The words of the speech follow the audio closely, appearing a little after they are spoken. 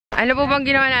Ano po bang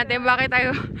ginawa natin? Bakit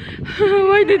tayo?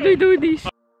 Why did we do this?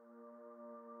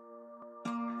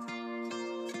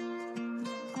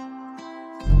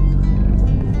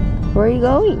 Where are you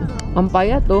going? Ang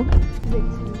payat, oh.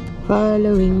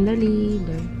 Following the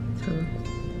leader. So,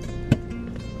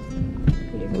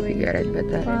 we got it, but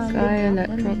that guy on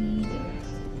that truck.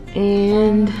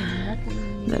 And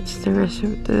that's the rest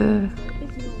of the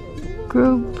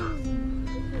group.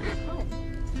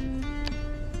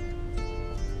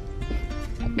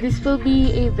 This will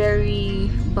be a very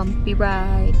bumpy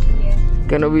ride. Yeah.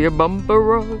 Gonna be a bumper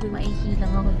ride.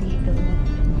 Maihilang ako dito.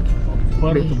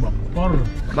 Bumper to bumper.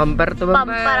 Bumper to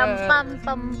bumper. Pamparam pam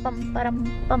pam pam param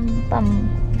pam pam.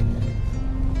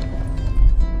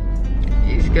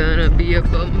 It's gonna be a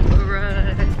bumper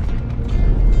ride.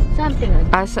 Something like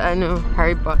that. As ano,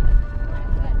 Harry Potter.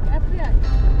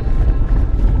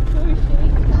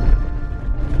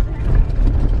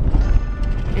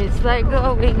 It's like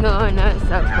going on a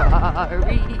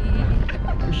safari.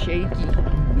 Shaky.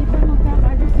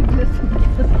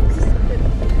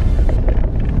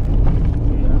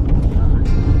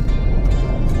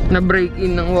 Na-break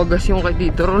in ng wagas yung kay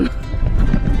Tito Ron.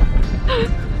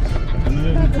 Ano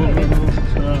yun?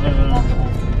 Sa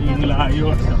yung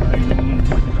layo, saka yung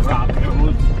rock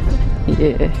road.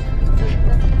 Yeah.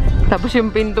 Tapos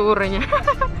yung pintura niya.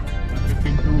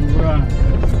 Pintura.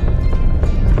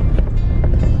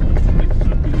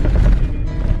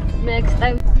 Next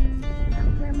time.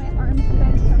 Where my arms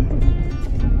bend something.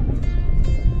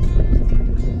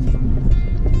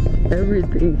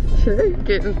 Everything's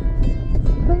shaking.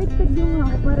 Baliktad yung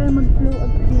ako para mag-flow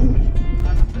up din.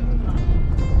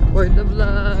 For the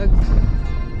vlog.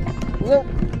 Whoa!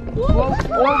 Whoa!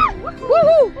 Whoa!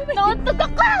 Woohoo! Nautog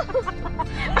ako!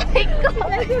 Aray ko!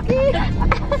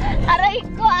 Aray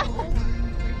ko!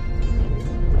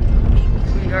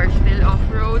 We are still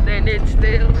off-road and it's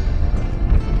still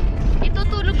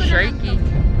Itutulog ko na lang shaky. to.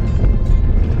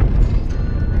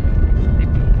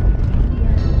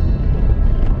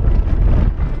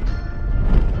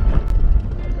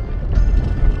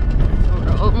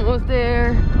 We're almost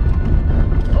there.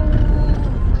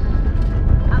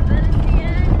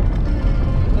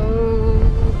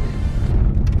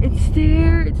 It's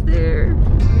there, it's there.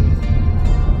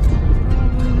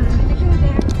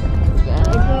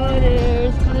 Gotta go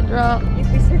there, split rock.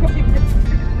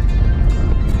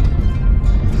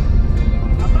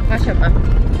 Kasha pa.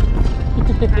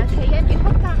 Kasha yan,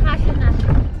 ipagkakasya na.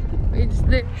 It's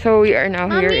there. So we are now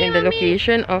here in the Mami.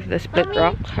 location of the split Mami.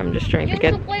 rock. I'm just trying to Yung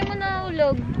get. suklay mo na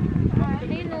ulog.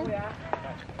 Ayun o.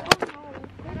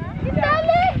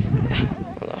 Itali!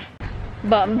 Wala.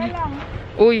 Bam.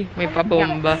 Uy, may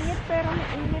pabomba.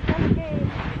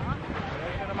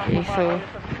 Okay,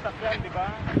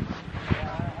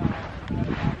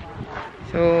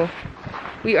 so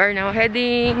we are now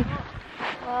heading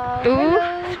Wow. to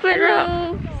Hello. Split Rock.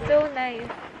 So nice.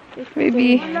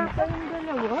 Maybe. Wala pa yung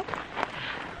dalawa.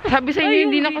 Sabi sa inyo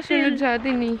hindi nakasunod sa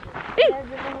atin eh.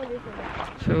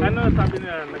 So, Ano sabi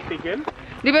nila? Nagtigil?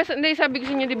 di ba, hindi, sabi ko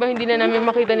sa inyo, di ba, hindi na namin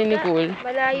makita ni Nicole.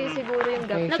 Malayo siguro yung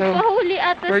gap. Okay, so, Nagpahuli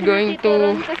ata we're si going Tito to-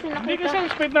 Ron kasi Hindi nakita. kasi ang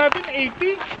speed natin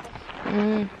 80.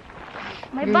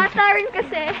 May bata rin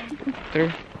kasi.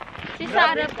 True. Si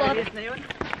Sarah po.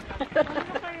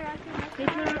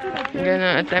 I'm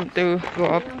gonna attempt to go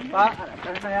up.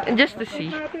 And just to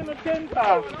see. Natin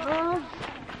 80.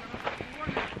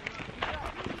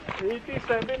 80,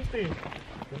 70.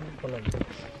 Ganun pala.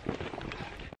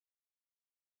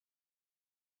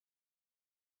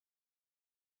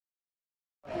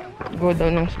 Go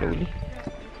down ng slowly.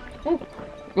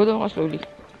 Go down ka slowly.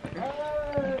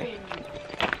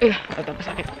 Okay. Ito pa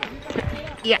sakit.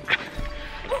 Yeah.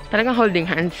 Talagang holding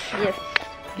hands. Yes.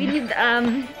 We need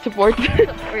Support.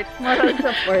 support. Moral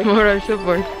support. Moral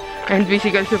support. And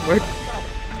physical support.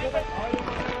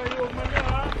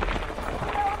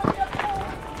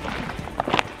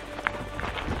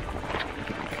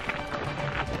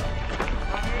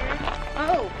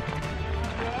 Oh.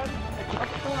 Of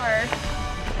course.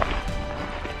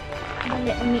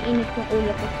 Mali, umiinit yung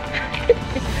ulo ko.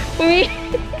 Uy!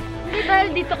 Hindi dahil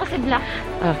dito kasi black.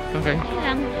 Ah, okay. Ayun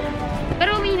lang. Pero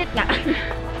umiinit nga.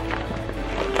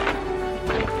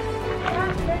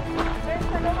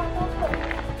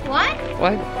 What?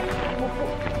 What?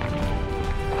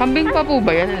 Kambing pa po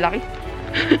ba yan? Ang laki.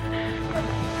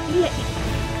 Hindi.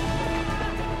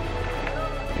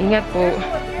 Ingat po.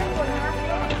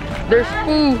 There's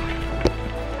poo.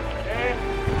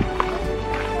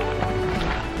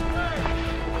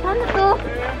 Paano to?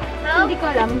 Hindi ko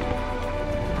alam.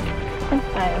 Saan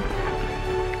tayo?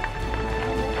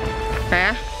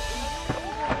 Kaya?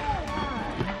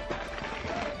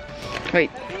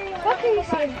 Wait. Okay,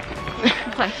 sige.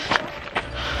 Okay.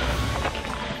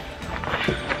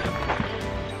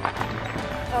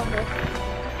 Okay.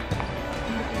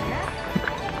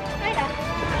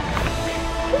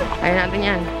 Kaya natin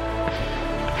yan.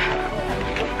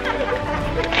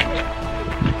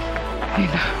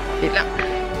 Wait lang.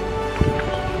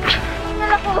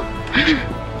 Nala ko.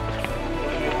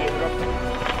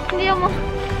 Hindi mo.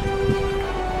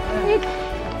 Wait.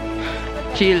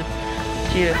 Chill.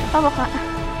 Chill. Tawa ka.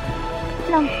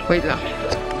 Lang. Wait lang.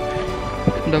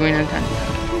 Ang dami ng sand.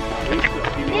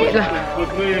 Wait lang.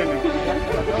 Good mo yan eh.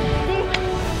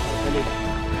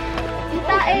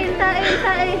 Tae.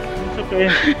 Gusto ko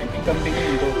yan. Kambing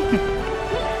ito.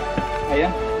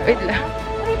 Ayan. Wait lang.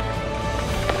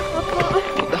 Opo.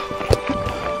 Ito.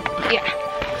 Yeah.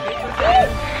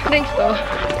 Thanks to.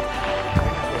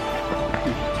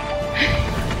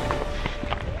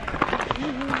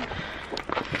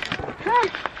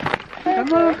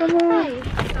 Come on, come on.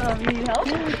 Need help?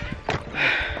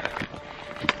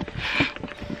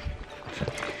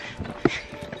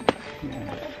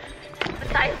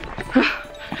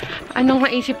 Anong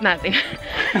maisip natin?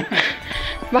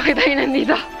 Bakit tayo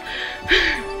nandito?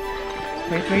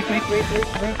 Wait.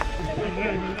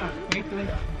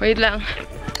 Wait lang.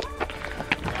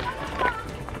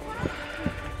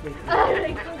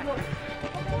 Dito.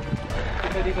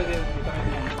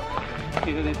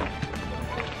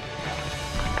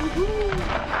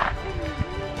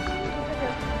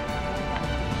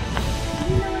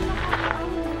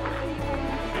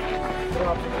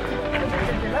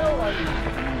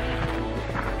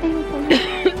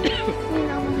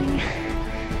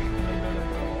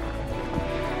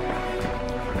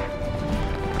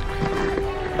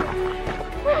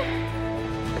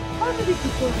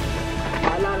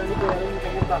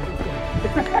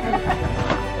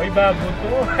 Ay, babo to.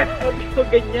 Hindi ko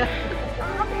ganyan.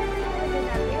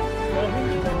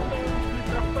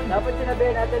 Dapat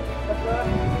sinabihin natin,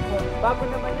 babo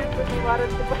naman yan, pag-iwaran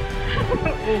ko pa.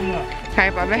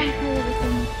 Kaya pa ba?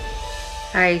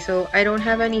 Hi, so I don't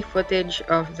have any footage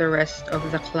of the rest of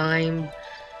the climb,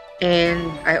 and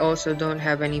I also don't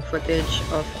have any footage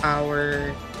of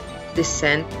our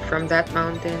descent from that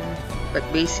mountain, but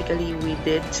basically we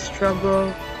did struggle.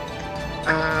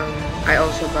 I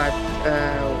also got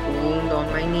a wound on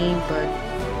my knee, but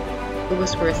it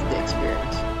was worth the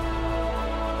experience.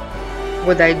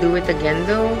 Would I do it again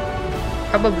though?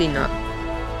 Probably not.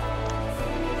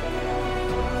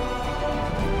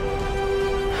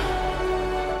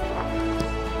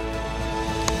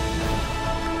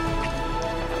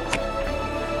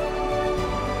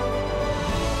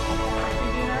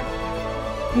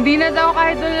 Hindi na daw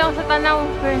kahit doon lang sa tanaw.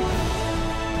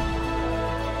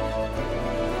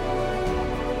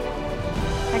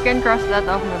 I can cross that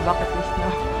off my bucket list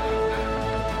now.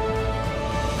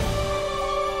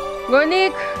 Go,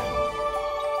 Nick!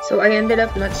 So I ended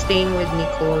up not staying with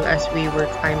Nicole as we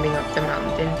were climbing up the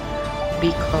mountain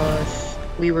because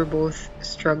we were both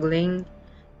struggling,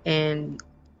 and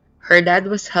her dad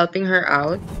was helping her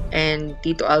out and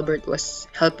Tito Albert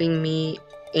was helping me,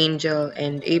 Angel,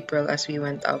 and April as we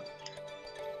went up.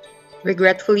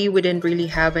 Regretfully, we didn't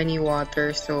really have any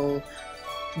water, so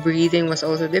breathing was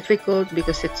also difficult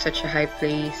because it's such a high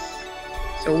place.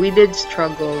 So we did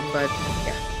struggle, but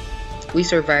yeah, we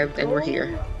survived and we're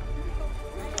here.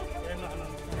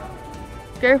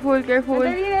 Careful, careful.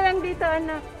 Madali na lang dito,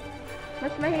 anak.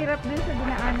 Mas mahirap dun sa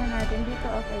dinaanan natin. Dito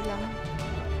okay lang.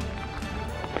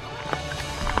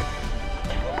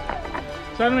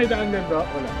 Saan may daan din, bro?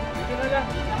 Wala. Dito na lang.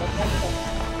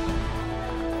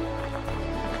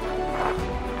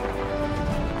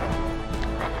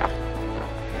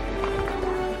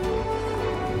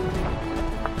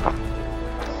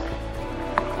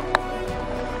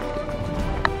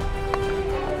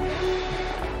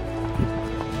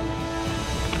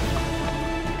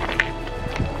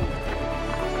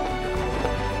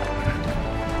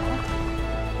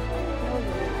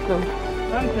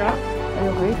 Saan siya? Are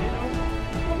you okay?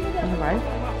 Ano ba?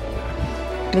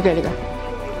 Liga.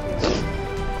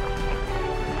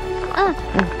 Ah!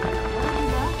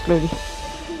 Slowly.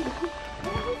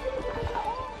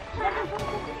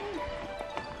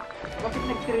 Bakit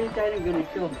nag-train tayo ng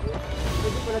ganito?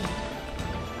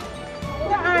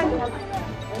 Saan?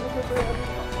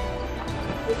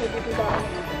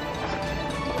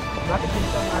 Bakit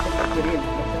dito ang ating nag-train?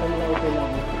 Kasi kami na okay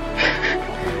lang.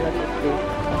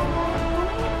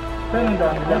 Saan ang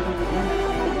daan nila?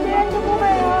 Saan po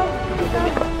kayo?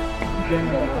 Diyan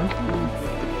na lang.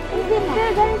 Hindi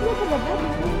na. Dahil na sa baba.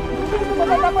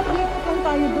 Dapat dito kung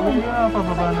tayo doon. Hindi nga,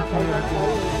 pababa na tayo.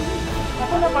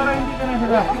 Ako na para hindi ka na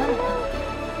hirap.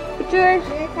 picture.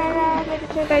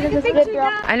 Picture tayo sa split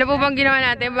rock. Ano po bang ginawa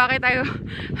natin? Bakit tayo?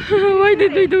 Why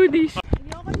did we do this?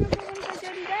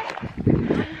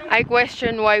 I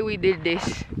question why we did this.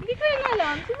 Hindi ko yun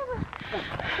alam. Sino ba?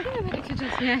 Sino ba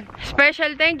nagsuggest yan?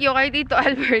 Special thank you kay Tito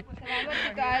Albert. Salamat,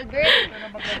 Tito Albert.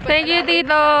 Thank you,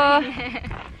 Tito.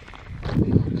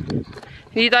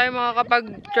 Hindi tayo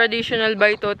makakapag-traditional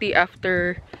buy toti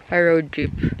after a road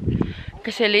trip.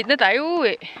 Kasi late na tayo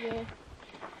uwi. Yes.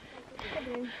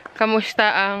 Kamusta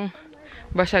ang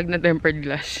basag na tempered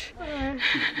glass? Sana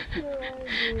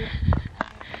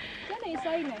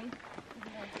isay na eh.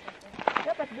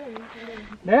 Dapat doon.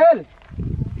 Nel!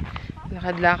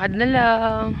 Lakad-lakad na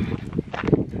lang.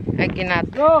 I cannot.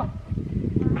 Go!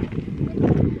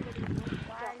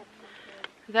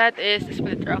 That is the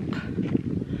split rock.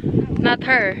 Not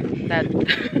her. That.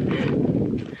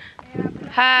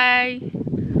 Hi!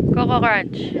 Coco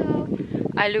Crunch.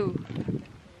 Alu.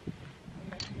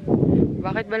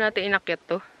 Bakit ba natin inakyat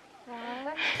to?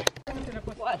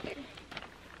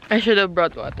 I should have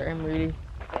brought water. I'm really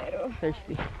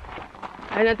thirsty.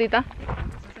 Ano, tita?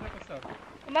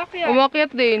 Umakyat.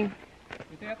 Umakyat din.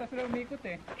 Ito yata sila umikot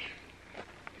eh.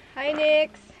 Hi,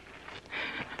 Nix.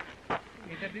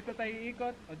 Either dito tayo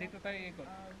iikot o dito tayo iikot.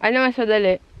 Ano mas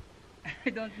madali?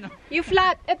 I don't know. You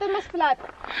flat. Ito mas flat.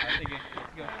 Sige,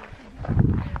 let's go.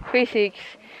 Physics.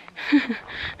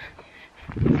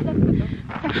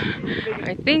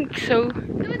 I think so.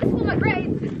 Do this for my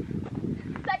grades.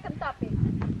 Second topic.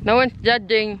 No one's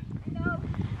judging. No.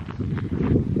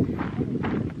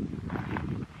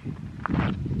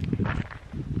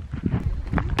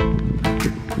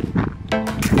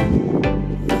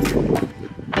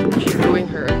 She's doing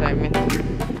her assignment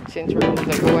since we're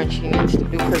gonna go and she needs to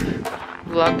do her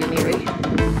vlog anyway.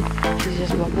 She's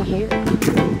just vlogging here.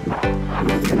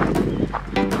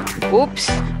 Oops!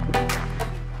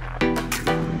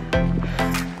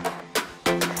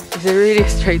 It's a really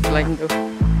straight line though.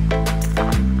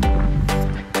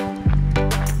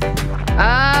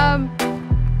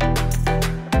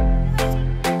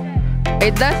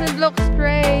 It doesn't look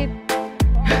straight.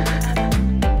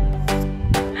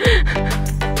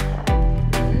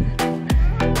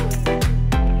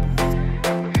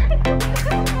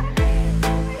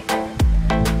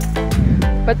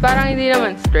 But parang hindi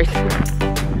naman straight.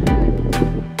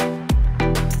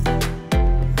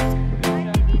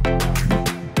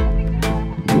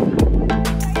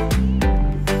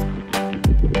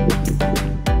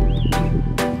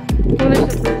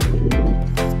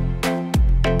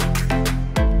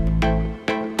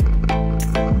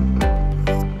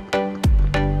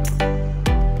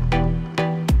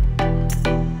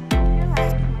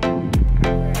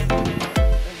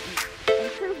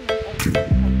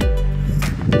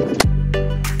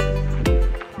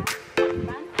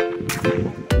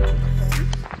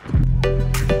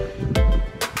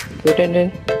 Dun,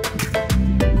 dun.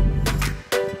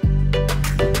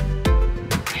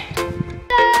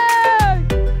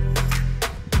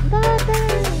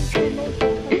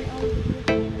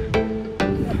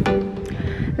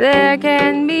 There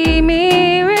can be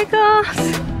miracles.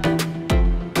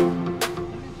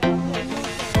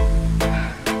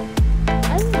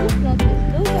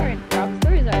 Those aren't rocks.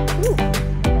 Those are true.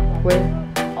 Where?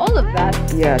 All of that.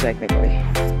 Yeah, technically.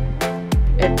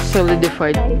 It's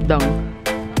solidified dung.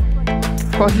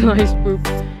 Fossilized poop.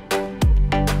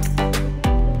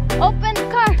 Open the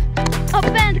car.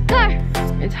 Open the car.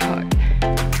 It's hot.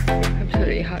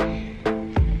 Absolutely hot.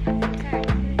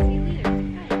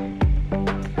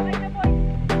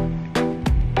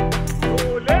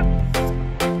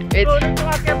 It's Ulit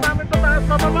namin pataas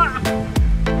pababa.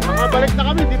 Makabalik na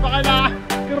kami, di pa kailangan.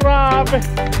 Grabe.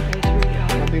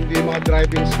 Matindi yung mga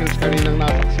driving skills kaninang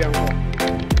nasaksiyan ko.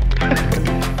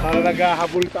 Para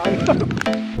naghahabol ka ano.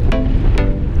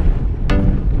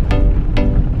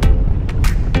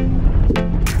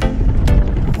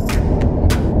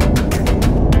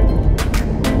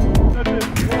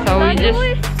 So we just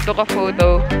took a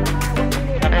photo.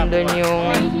 Andun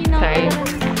yung sign.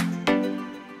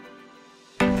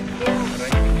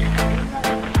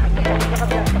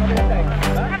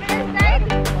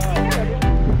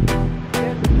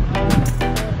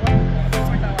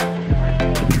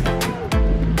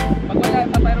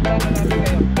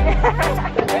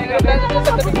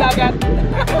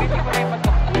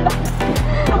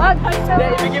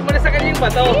 Ibigay mo na sa kanya yung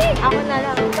bato. Ako na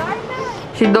lang.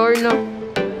 Si Dorno.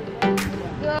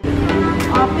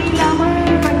 Pila mo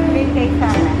pag-take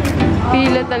sana.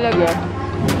 Pila talaga.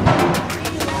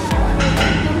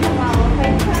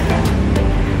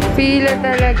 Pila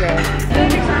talaga.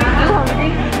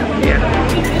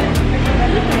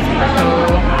 So,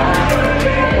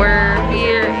 we're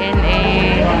here in a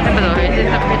is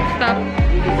a pit stop.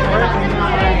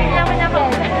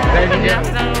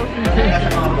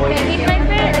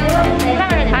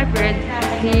 Hi, Fred.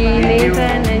 Si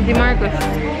Nathan and si Marcos.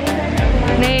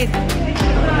 Nate.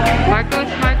 Marcos.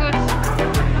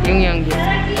 Yung youngest.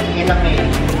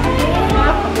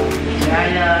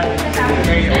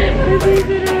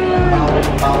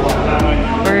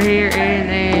 We're here in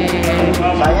a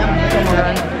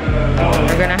restaurant.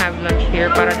 We're gonna have lunch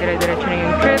here para dire-diretso na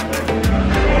yung trip.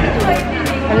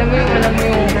 Alam mo yung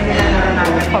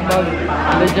above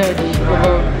the judge,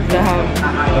 above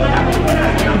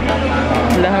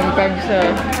laham Kabsa.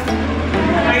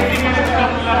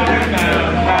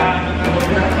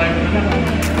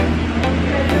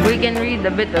 We can read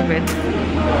a bit of it.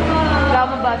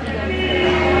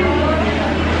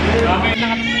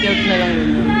 Nakapilk na lang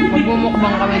yun.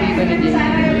 Magmumukbang kami dito ni Jay.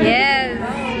 Yes!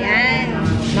 Yan!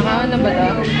 Nakaon na ba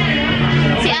daw?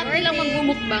 Si ate lang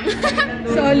magmumukbang.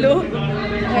 Solo.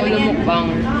 Solo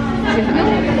mukbang.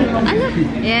 Ano?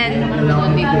 Yan.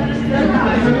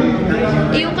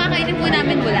 Yung kakainin po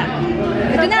namin wala.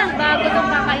 Ito na! Bago itong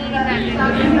kakainin namin.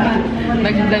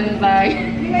 Nagdantay.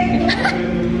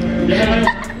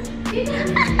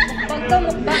 Pag ito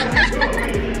mukbang.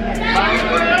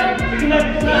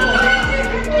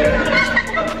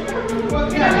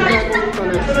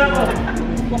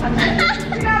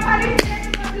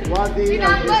 Wadi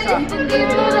ang isa.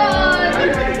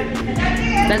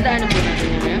 Dadaanan po natin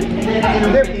yun ngayon?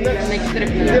 Next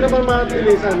trip na Hindi naman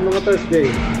matilisan, mga Thursday.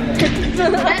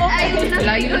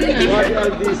 Layo na. Wadi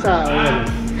ang isa.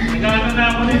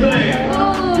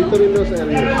 Dito rin daw sa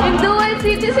area. Yung dual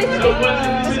citizenship.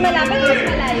 Mas malapit, mas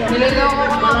malayo. Nililoko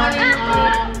ko mga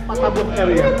Tabuk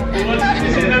area.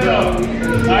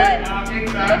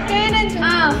 Ba't kayo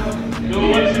nandiyan?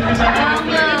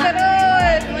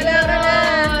 Ikaroon! Wala ka na.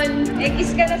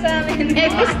 Ekis ka na sa amin.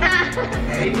 Ekis na.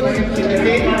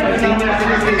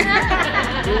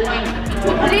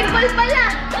 Triple pala.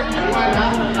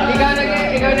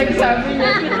 Ikaw nagsabi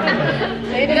niya.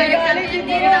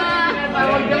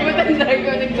 Tawag na matanda,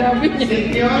 ikaw nagsabi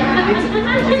niya.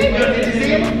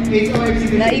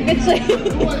 Naibit sa'yo.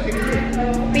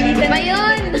 Pilitan ba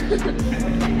yun?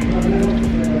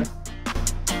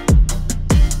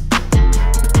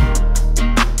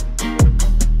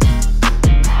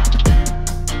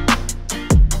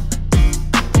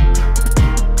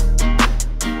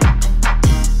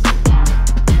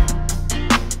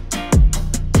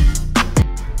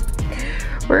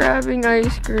 We're having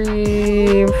ice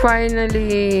cream!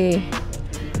 Finally!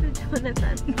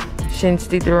 Since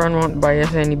Tito Ron won't buy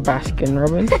us any Baskin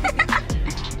Robbins.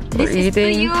 This is for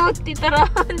you, Tito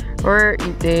Ron. We're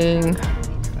eating.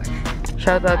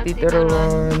 Shout out Tito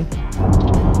Ron.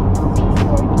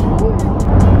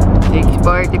 Six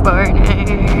party.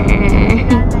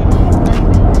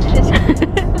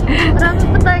 Marami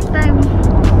pa tayong time.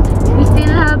 We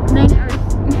still have 9 hours.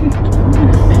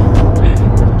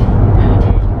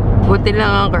 Buti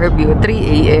lang ang curfew, 3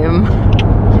 AM.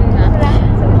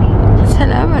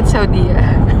 Salamat, Saudi.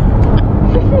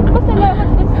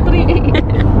 Salamat sa 3 AM.